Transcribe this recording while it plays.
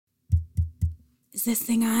Is this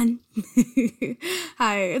thing on?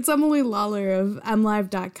 Hi, it's Emily Lawler of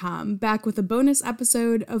MLive.com, back with a bonus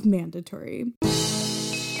episode of Mandatory.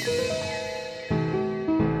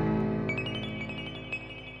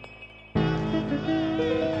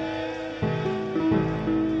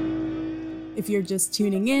 If you're just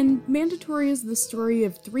tuning in, Mandatory is the story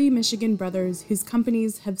of three Michigan brothers whose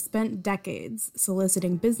companies have spent decades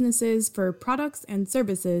soliciting businesses for products and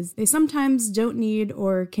services they sometimes don't need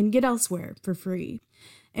or can get elsewhere for free.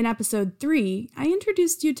 In episode 3, I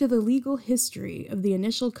introduced you to the legal history of the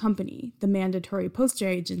initial company, the Mandatory Poster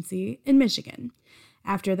Agency, in Michigan.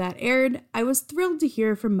 After that aired, I was thrilled to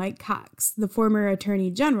hear from Mike Cox, the former Attorney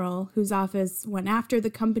General whose office went after the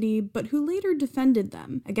company but who later defended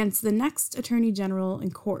them against the next Attorney General in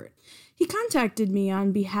court. He contacted me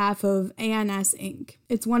on behalf of ANS Inc.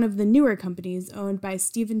 It's one of the newer companies owned by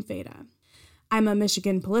Stephen Feda. I'm a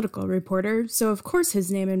Michigan political reporter, so of course his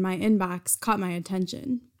name in my inbox caught my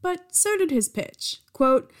attention. But so did his pitch.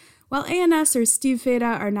 Quote, "While ANS or Steve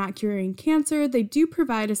Feda are not curing cancer, they do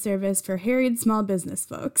provide a service for harried small business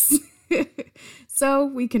folks." So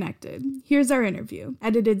we connected. Here's our interview,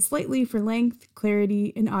 edited slightly for length,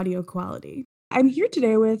 clarity, and audio quality. I'm here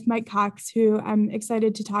today with Mike Cox, who I'm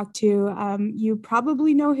excited to talk to. You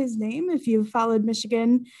probably know his name if you've followed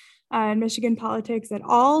Michigan and Michigan politics at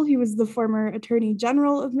all. He was the former Attorney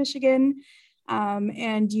General of Michigan.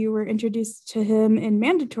 And you were introduced to him in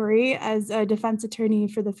Mandatory as a defense attorney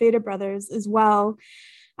for the Feda brothers as well.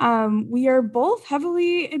 We are both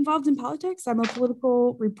heavily involved in politics. I'm a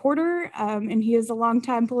political reporter, and he is a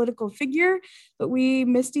longtime political figure, but we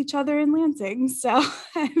missed each other in Lansing. So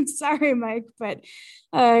I'm sorry, Mike, but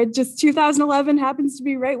just 2011 happens to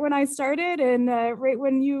be right when I started and right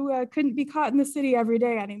when you couldn't be caught in the city every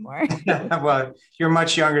day anymore. Well, you're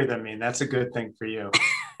much younger than me, and that's a good thing for you.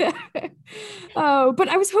 Oh, but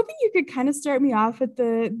I was hoping you could kind of start me off at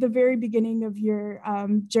the very beginning of your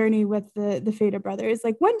journey with the Feda brothers.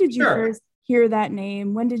 Like, when did you first hear that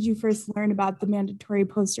name? When did you first learn about the Mandatory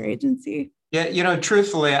Poster Agency? Yeah,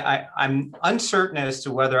 truthfully, I'm uncertain as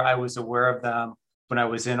to whether I was aware of them when I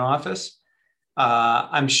was in office.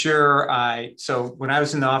 I'm sure so when I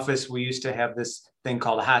was in the office, we used to have this thing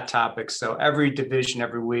called Hot Topics. So every division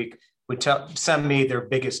every week would send me their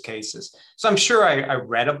biggest cases. So I'm sure I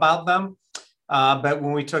read about them. But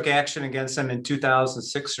when we took action against them in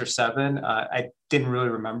 2006 or 7, I didn't really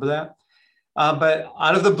remember that. But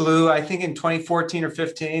out of the blue, I think in 2014 or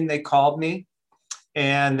 15, they called me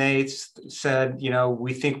and they said,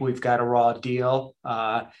 we think we've got a raw deal.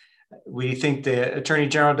 We think the Attorney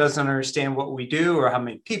General doesn't understand what we do or how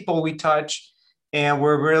many people we touch. And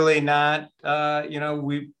we're really not,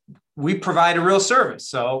 we provide a real service.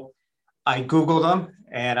 So I Googled them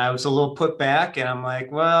and I was a little put back and I'm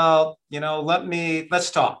like, well,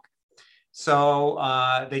 let's talk.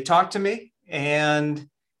 So they talked to me. And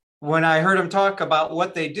when I heard them talk about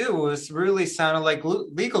what they do, it was really sounded like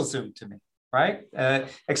LegalZoom to me, right?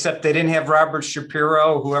 Except they didn't have Robert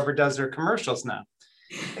Shapiro, whoever does their commercials now.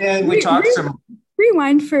 And we talked some.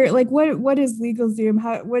 Rewind for what is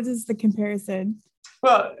LegalZoom? What is the comparison?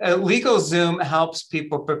 Well, LegalZoom helps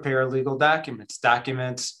people prepare legal documents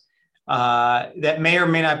that may or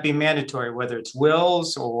may not be mandatory, whether it's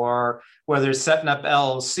wills or whether it's setting up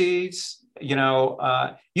LLCs. You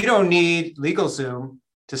don't need LegalZoom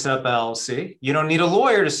to set up an LLC. You don't need a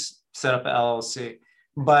lawyer to set up an LLC.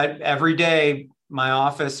 But every day, my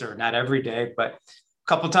office, or not every day, but a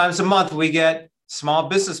couple times a month, we get small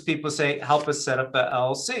business people say, help us set up an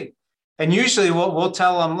LLC. And usually we'll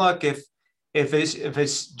tell them, look, if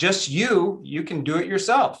it's just you can do it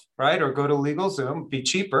yourself, right? Or go to LegalZoom, be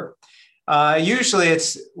cheaper. Usually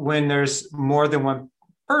it's when there's more than one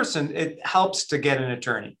person, it helps to get an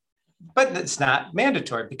attorney, but it's not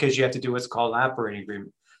mandatory because you have to do what's called an operating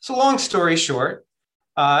agreement. So long story short,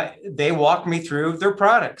 they walked me through their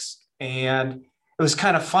products and it was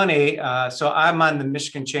kind of funny. So I'm on the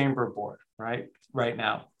Michigan Chamber Board, right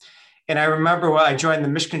now. And I remember when I joined the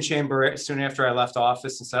Michigan Chamber soon after I left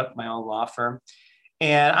office and set up my own law firm.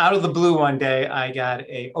 And out of the blue one day, I got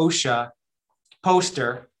a OSHA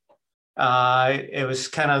poster. It was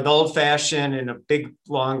kind of the old fashioned in a big,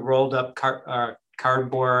 long rolled up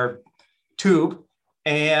cardboard tube.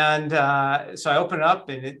 And so I opened it up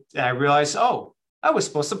and I realized, I was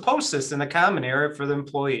supposed to post this in the common area for the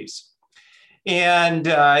employees. And,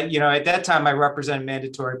 at that time I represented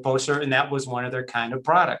Mandatory Poster and that was one of their kind of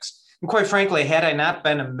products. And quite frankly, had I not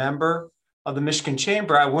been a member of the Michigan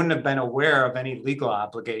Chamber, I wouldn't have been aware of any legal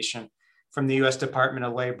obligation from the U.S. Department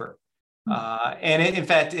of Labor. And in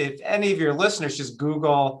fact, if any of your listeners just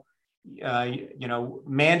Google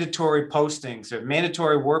mandatory postings or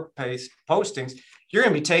mandatory workplace postings, you're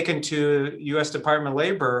going to be taken to U.S. Department of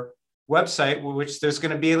Labor website, which there's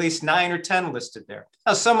going to be at least 9 or 10 listed there.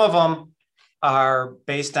 Now, some of them are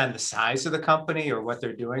based on the size of the company or what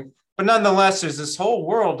they're doing, but nonetheless, there's this whole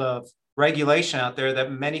world of regulation out there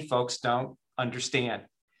that many folks don't understand.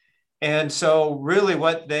 And so really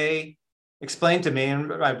what they explained to me,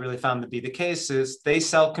 and I really found to be the case, is they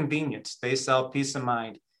sell convenience, they sell peace of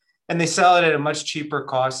mind, and they sell it at a much cheaper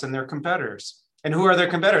cost than their competitors. And who are their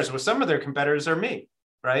competitors? Well, some of their competitors are me,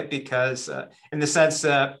 right? Because in the sense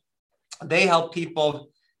that they help people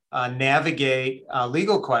navigate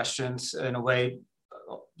legal questions in a way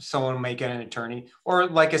someone may get an attorney, or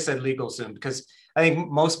like I said, LegalZoom, because I think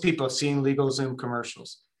most people have seen LegalZoom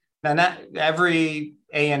commercials. Now, not every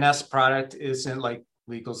ANS product isn't like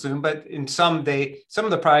LegalZoom, but in some of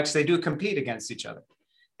the products, they do compete against each other.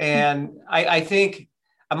 And I think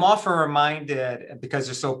I'm often reminded, because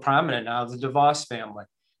they're so prominent now, the DeVos family.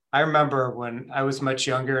 I remember when I was much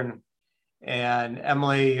younger, and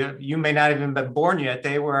Emily, you may not have even been born yet,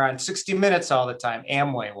 they were on 60 Minutes all the time,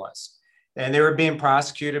 Amway was. And they were being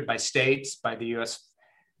prosecuted by states, by the U.S.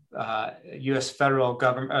 federal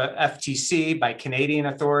government, FTC, by Canadian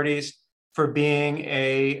authorities for being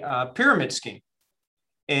a pyramid scheme.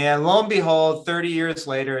 And lo and behold, 30 years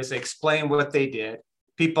later, as they explained what they did,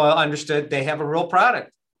 people understood they have a real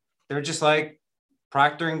product. They're just like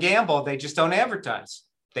Procter and Gamble. They just don't advertise.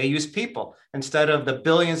 They use people. Instead of the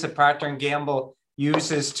billions that Procter and Gamble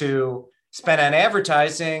uses to spend on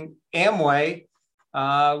advertising, Amway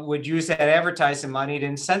would use that advertising money to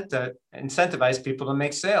incentivize people to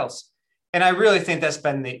make sales. And I really think that's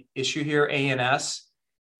been the issue here. ANS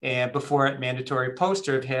and before it, Mandatory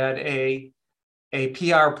Poster have had a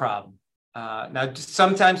PR problem. Now,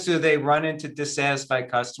 sometimes do they run into dissatisfied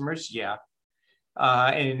customers? Yeah.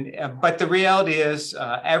 But the reality is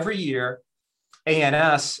every year,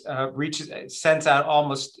 ANS has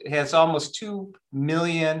almost 2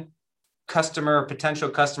 million potential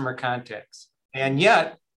customer contacts. And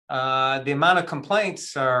yet the amount of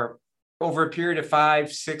complaints are over a period of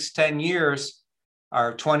 5, 6, 10 years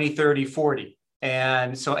are 20, 30, 40.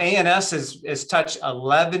 And so ANS has touched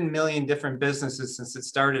 11 million different businesses since it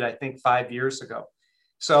started, I think, 5 years ago.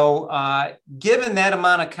 So given that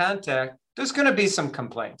amount of contact, there's going to be some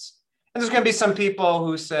complaints. And there's going to be some people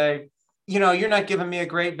who say, you're not giving me a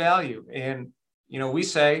great value. And, we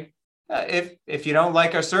say, if you don't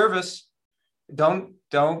like our service, don't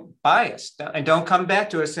buy us and don't come back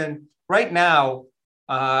to us. And right now,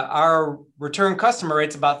 our return customer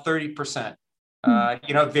rate's about 30%.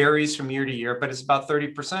 It varies from year to year, but it's about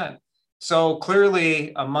 30%. So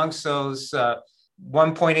clearly amongst those 1.8,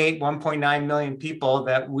 1.9 million people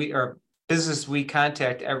that we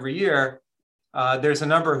contact every year, there's a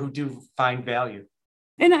number who do find value.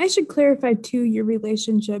 And I should clarify too, your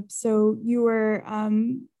relationship. So you were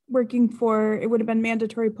working for, it would have been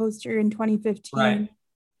Mandatory Poster in 2015. Right.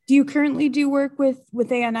 Do you currently do work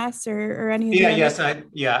with ANS or any of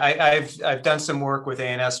the I've done some work with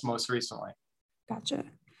ANS most recently. Gotcha.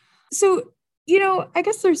 So, I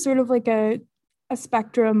guess there's sort of like a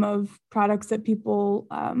spectrum of products that people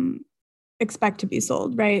expect to be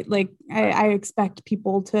sold, right? Like I expect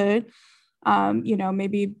people to,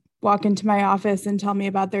 maybe walk into my office and tell me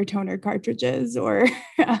about their toner cartridges or,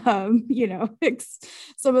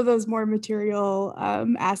 some of those more material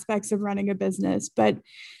aspects of running a business. But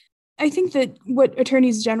I think that what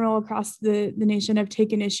attorneys general across the nation have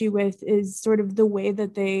taken issue with is sort of the way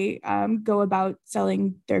that they go about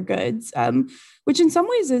selling their goods, which in some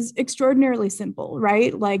ways is extraordinarily simple,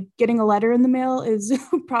 right? Like getting a letter in the mail is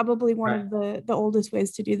probably one of the oldest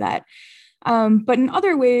ways to do that. But in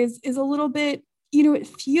other ways is a little bit, it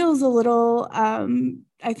feels a little,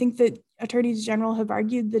 I think that attorneys general have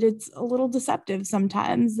argued that it's a little deceptive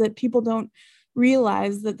sometimes, that people don't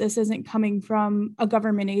realize that this isn't coming from a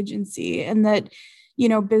government agency and that,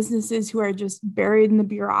 businesses who are just buried in the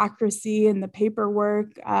bureaucracy and the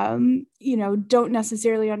paperwork, don't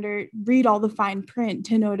necessarily read all the fine print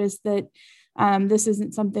to notice that this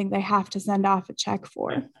isn't something they have to send off a check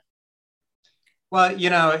for. Well,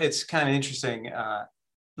 it's kind of interesting.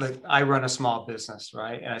 Like I run a small business,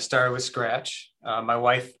 right? And I started with scratch. My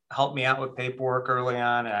wife helped me out with paperwork early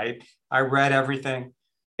on. And I read everything.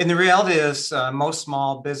 And the reality is most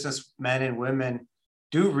small business men and women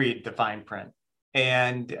do read the fine print.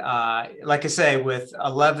 And like I say, with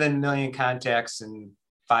 11 million contacts in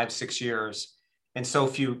 5-6 years and so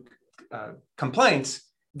few complaints,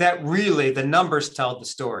 that really the numbers tell the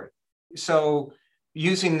story. So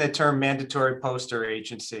using the term mandatory poster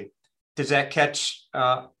agency, does that catch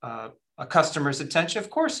a a customer's attention? Of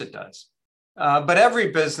course it does. But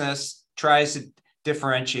every business tries to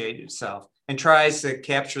differentiate itself and tries to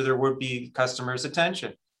capture their would-be customers'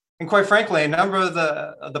 attention. And quite frankly, a number of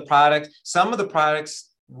the products, some of the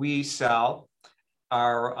products we sell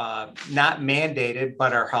are not mandated,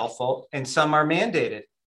 but are helpful, and some are mandated.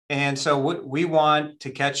 And so we want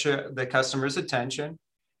to catch the customer's attention.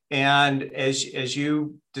 And as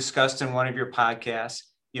you discussed in one of your podcasts,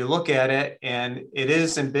 you look at it and it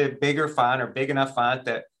is in bigger font or big enough font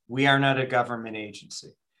that we are not a government agency.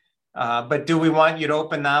 But do we want you to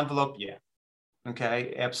open the envelope? Yeah.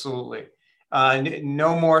 Okay, absolutely.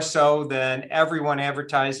 No more so than everyone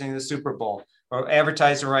advertising the Super Bowl or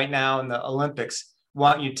advertising right now in the Olympics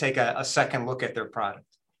want you to take a second look at their product.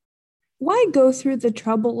 Why go through the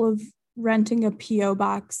trouble of renting a PO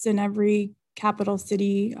box in every capital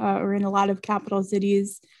city or in a lot of capital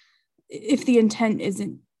cities if the intent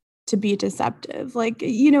isn't to be deceptive? Like,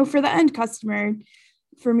 you know, for the end customer,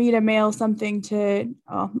 for me to mail something to,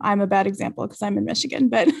 I'm a bad example because I'm in Michigan,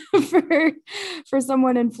 but for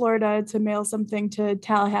someone in Florida to mail something to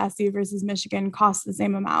Tallahassee versus Michigan costs the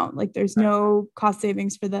same amount. Like there's no cost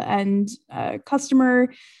savings for the end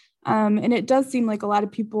customer. And it does seem like a lot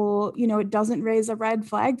of people, you know, it doesn't raise a red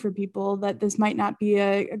flag for people that this might not be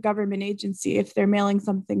a government agency if they're mailing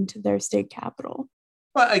something to their state capital.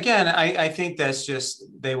 Well, again, I think that's just,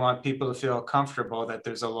 they want people to feel comfortable that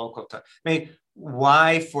there's a local I mean,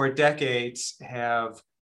 why for decades have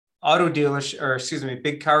auto dealers, or excuse me,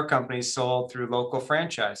 big car companies sold through local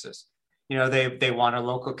franchises? You know, they want a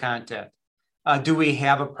local content. Do we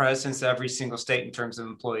have a presence in every single state in terms of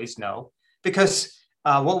employees? No, because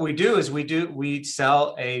what we do is we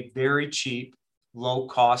sell a very cheap, low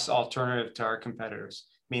cost alternative to our competitors,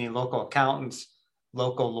 meaning local accountants,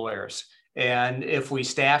 local lawyers. And if we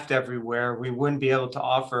staffed everywhere, we wouldn't be able to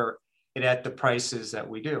offer it at the prices that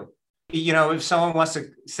we do. You know, if someone wants to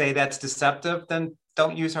say that's deceptive, then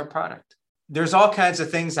don't use our product. There's all kinds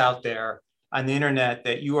of things out there on the internet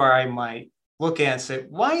that you or I might look at and say,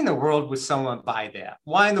 why in the world would someone buy that?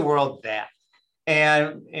 Why in the world that?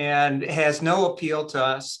 And it has no appeal to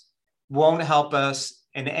us, won't help us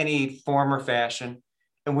in any form or fashion.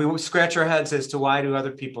 And we scratch our heads as to why do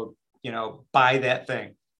other people, you know, buy that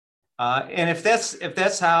thing. And if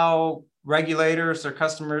that's how regulators or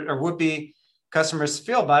customers or would-be customers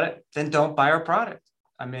feel about it, then don't buy our product.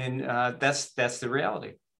 I mean, that's the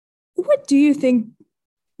reality. What do you think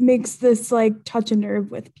makes this like touch a nerve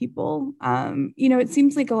with people? You know, it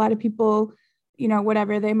seems like a lot of people, you know,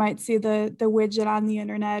 whatever, they might see the widget on the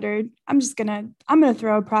internet, or I'm gonna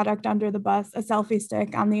throw a product under the bus, a selfie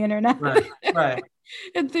stick on the internet. Right.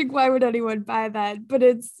 And think, why would anyone buy that? But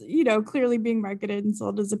it's, you know, clearly being marketed and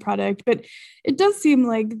sold as a product. But it does seem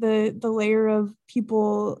like the layer of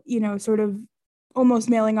people, you know, sort of almost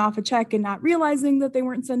mailing off a check and not realizing that they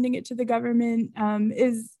weren't sending it to the government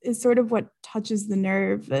is sort of what touches the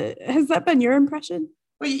nerve. Has that been your impression?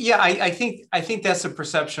 Well, yeah, I think that's the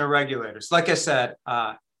perception of regulators. Like I said,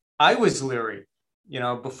 I was leery, you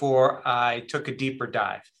know, before I took a deeper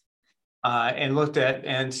dive and looked at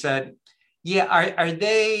and said, yeah, are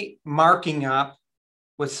they marking up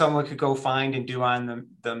what someone could go find and do on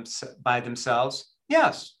them by themselves?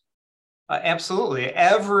 Yes, absolutely.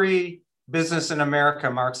 Every business in America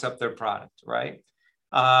marks up their product, right?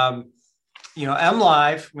 You know,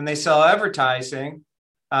 MLive, when they sell advertising,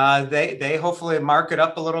 they hopefully mark it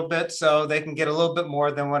up a little bit so they can get a little bit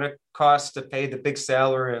more than what it costs to pay the big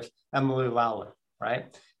salary of Emily Lawler,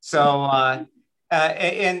 right? So,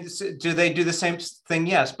 and do they do the same thing?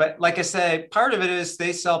 Yes. But like I said, part of it is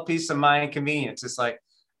they sell peace of mind and convenience. It's like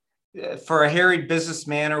for a harried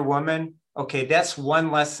businessman or woman, okay, that's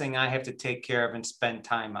one less thing I have to take care of and spend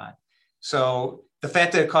time on. So the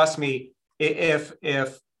fact that it costs me, if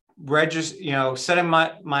register, you know, setting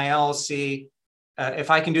my LLC,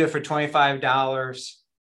 if I can do it for $25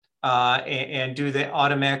 and do the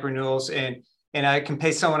automatic renewals and I can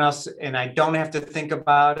pay someone else and I don't have to think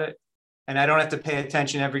about it and I don't have to pay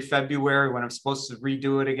attention every February when I'm supposed to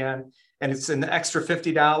redo it again. And it's an extra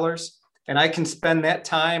 $50 and I can spend that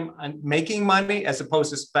time on making money as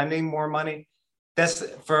opposed to spending more money. That's,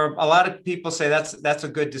 for a lot of people say that's a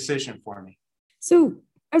good decision for me. So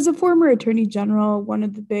as a former attorney general, one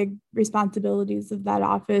of the big responsibilities of that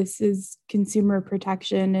office is consumer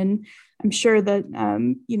protection. And I'm sure that,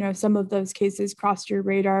 you know, some of those cases crossed your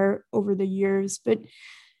radar over the years. But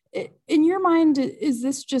in your mind, is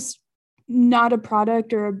this just not a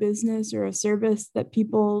product or a business or a service that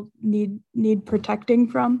people need protecting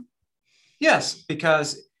from? Yes,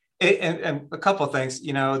 because and a couple of things,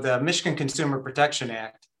 you know, the Michigan Consumer Protection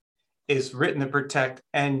Act is written to protect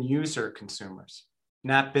end user consumers.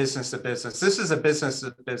 not business to business. This is a business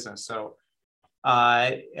to business. So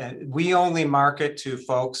we only market to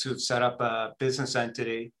folks who've set up a business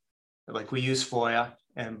entity, like we use FOIA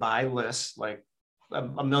and buy lists, like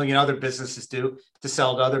a million other businesses do, to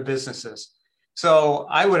sell to other businesses. So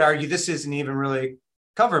I would argue this isn't even really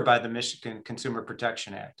covered by the Michigan Consumer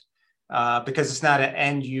Protection Act because it's not an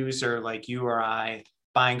end user like you or I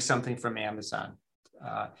buying something from Amazon.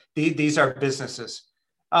 These are businesses.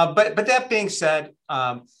 But that being said,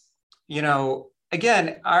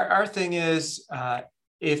 again, our thing is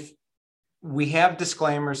if we have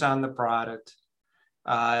disclaimers on the product,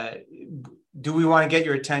 do we want to get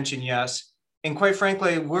your attention? Yes. And quite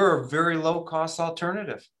frankly, we're a very low cost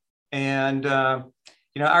alternative. And,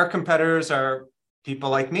 our competitors are people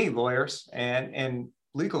like me, lawyers and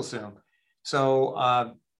LegalZoom. So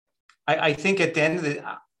I think at the end of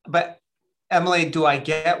but Emily, do I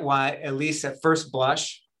get why, at least at first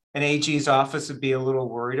blush, an AG's office would be a little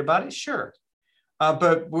worried about it? Sure.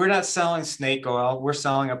 But we're not selling snake oil. We're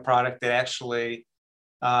selling a product that actually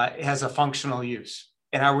has a functional use.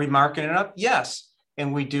 And are we marking it up? Yes.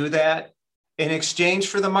 And we do that. In exchange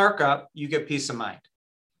for the markup, you get peace of mind.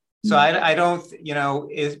 So I don't,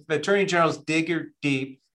 if attorney generals dig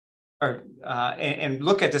deep and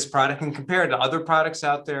look at this product and compare it to other products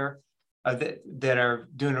out there that are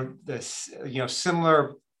doing this,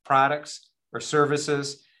 similar products or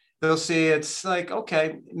services, they'll see it's like,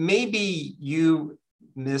 okay, maybe you,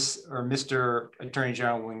 Miss or Mr. Attorney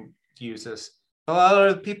General, wouldn't use this. A lot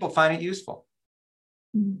of other people find it useful.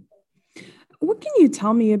 What can you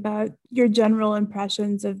tell me about your general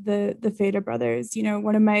impressions of the Feda brothers?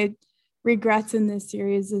 One of my regrets in this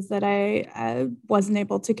series is that I wasn't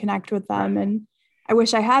able to connect with them. And I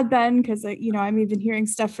wish I had been, because, I'm even hearing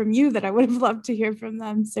stuff from you that I would have loved to hear from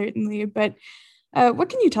them, certainly. But what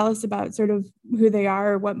can you tell us about sort of who they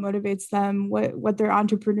are, what motivates them, what their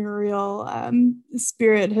entrepreneurial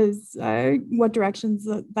spirit has, what directions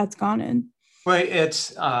that's gone in? Well,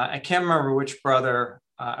 it's, I can't remember which brother.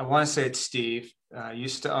 I want to say it's Steve,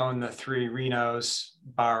 used to own the 3 Reno's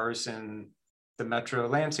bars in the Metro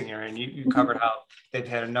Lansing area. And you covered how they've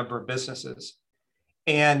had a number of businesses.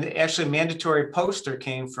 And actually, Mandatory Poster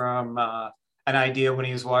came from an idea when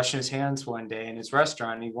he was washing his hands one day in his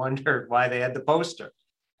restaurant. And he wondered why they had the poster.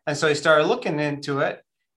 And so he started looking into it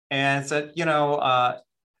and said,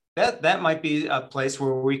 that might be a place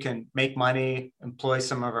where we can make money, employ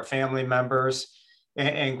some of our family members,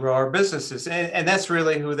 and grow our businesses. And that's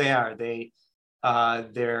really who they are.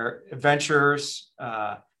 They're adventurers,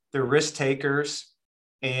 they're risk takers.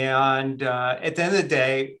 And at the end of the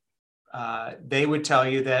day, they would tell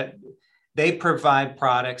you that they provide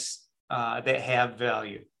products that have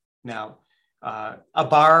value. Now, a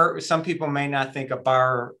bar, some people may not think a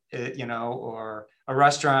bar, or a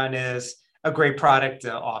restaurant is a great product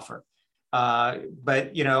to offer.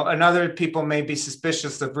 But, and other people may be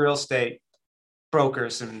suspicious of real estate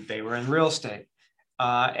brokers, and they were in real estate.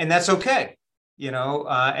 And that's okay,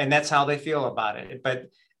 and that's how they feel about it. But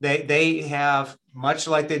they have, much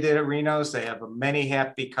like they did at Reno's, they have many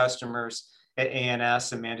happy customers at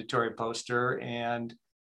A&S and Mandatory Poster, and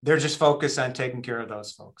they're just focused on taking care of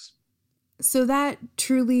those folks. So that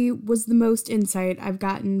truly was the most insight I've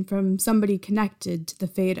gotten from somebody connected to the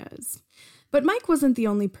Fedas. But Mike wasn't the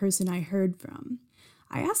only person I heard from.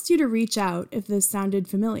 I asked you to reach out if this sounded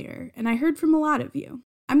familiar, and I heard from a lot of you.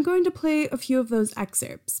 I'm going to play a few of those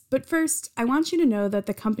excerpts, but first, I want you to know that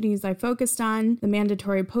the companies I focused on, the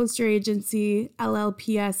Mandatory Poster Agency,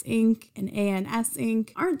 LLPS Inc., and ANS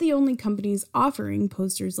Inc., aren't the only companies offering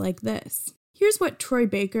posters like this. Here's what Troy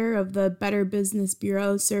Baker of the Better Business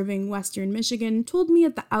Bureau serving Western Michigan told me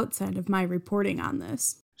at the outset of my reporting on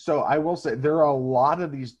this. So I will say there are a lot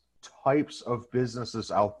of these types of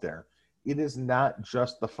businesses out there. It is not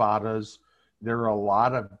just the FADAs. There are a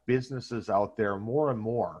lot of businesses out there, more and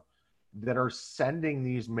more, that are sending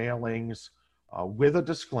these mailings with a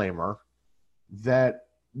disclaimer that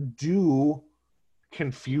do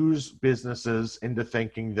confuse businesses into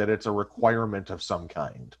thinking that it's a requirement of some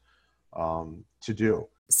kind to do.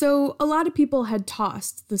 So a lot of people had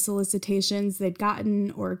tossed the solicitations they'd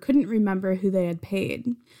gotten or couldn't remember who they had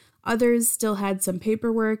paid. Others still had some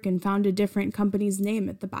paperwork and found a different company's name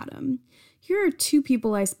at the bottom. Here are 2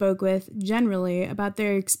 people I spoke with generally about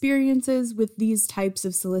their experiences with these types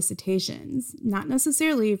of solicitations, not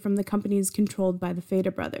necessarily from the companies controlled by the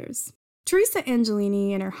Feda brothers. Teresa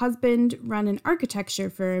Angelini and her husband run an architecture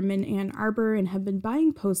firm in Ann Arbor and have been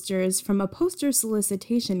buying posters from a poster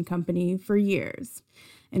solicitation company for years.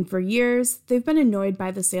 And for years, they've been annoyed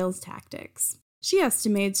by the sales tactics. She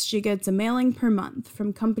estimates she gets a mailing per month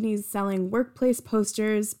from companies selling workplace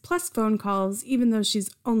posters plus phone calls, even though she's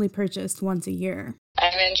only purchased once a year.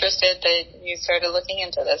 I'm interested that you started looking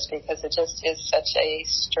into this because it just is such a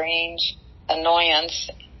strange annoyance,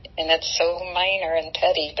 and it's so minor and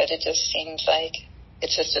petty, but it just seems like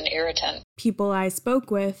it's just an irritant. People I spoke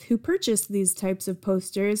with who purchased these types of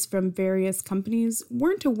posters from various companies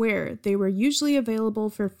weren't aware they were usually available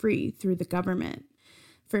for free through the government.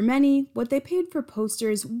 For many, what they paid for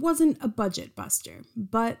posters wasn't a budget buster,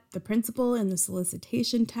 but the principle and the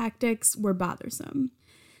solicitation tactics were bothersome.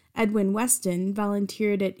 Edwin Weston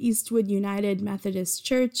volunteered at Eastwood United Methodist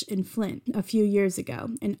Church in Flint a few years ago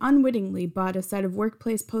and unwittingly bought a set of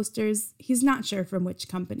workplace posters he's not sure from which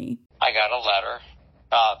company. I got a letter,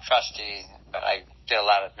 trustee, but I did a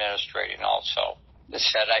lot of administrating also, that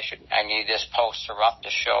said I need this poster up to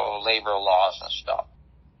show labor laws and stuff.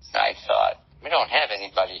 And I thought, we don't have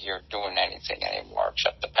anybody here doing anything anymore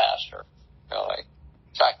except the pastor, really.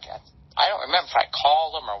 So I don't remember if I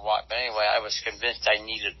called them or what, but anyway, I was convinced I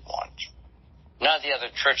needed one. None of the other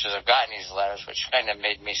churches have gotten these letters, which kind of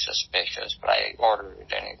made me suspicious, but I ordered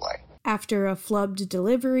it anyway. After a flubbed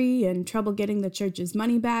delivery and trouble getting the church's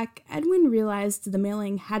money back, Edwin realized the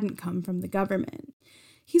mailing hadn't come from the government.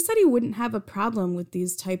 He said he wouldn't have a problem with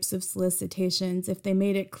these types of solicitations if they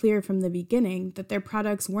made it clear from the beginning that their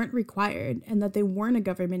products weren't required and that they weren't a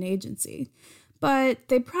government agency. But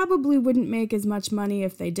they probably wouldn't make as much money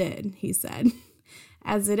if they did, he said.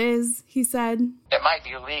 As it is, he said, it might be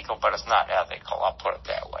illegal, but it's not ethical, I'll put it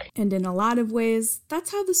that way. And in a lot of ways,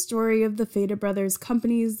 that's how the story of the Feder Brothers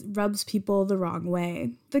companies rubs people the wrong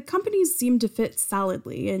way. The companies seem to fit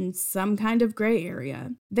solidly in some kind of gray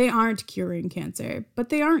area. They aren't curing cancer, but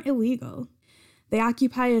they aren't illegal. They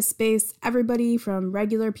occupy a space everybody from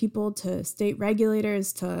regular people to state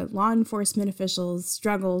regulators to law enforcement officials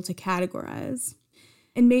struggle to categorize.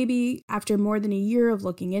 And maybe, after more than a year of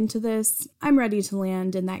looking into this, I'm ready to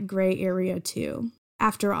land in that gray area too.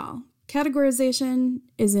 After all, categorization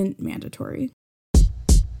isn't mandatory.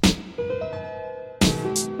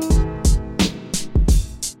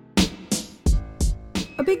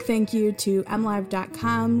 A big thank you to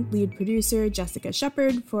MLive.com lead producer Jessica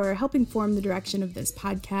Shepard for helping form the direction of this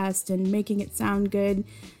podcast and making it sound good,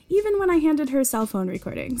 even when I handed her cell phone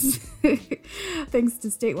recordings. Thanks to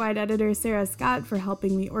statewide editor Sarah Scott for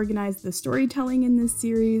helping me organize the storytelling in this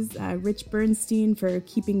series, Rich Bernstein for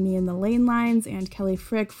keeping me in the lane lines, and Kelly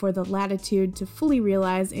Frick for the latitude to fully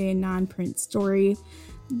realize a non-print story.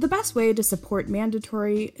 The best way to support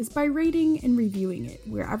Mandatory is by rating and reviewing it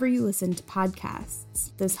wherever you listen to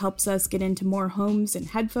podcasts. This helps us get into more homes and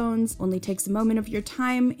headphones, only takes a moment of your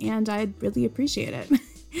time, and I'd really appreciate it.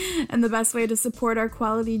 And the best way to support our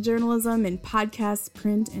quality journalism in podcasts,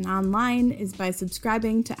 print, and online is by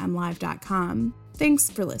subscribing to MLive.com. Thanks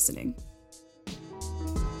for listening.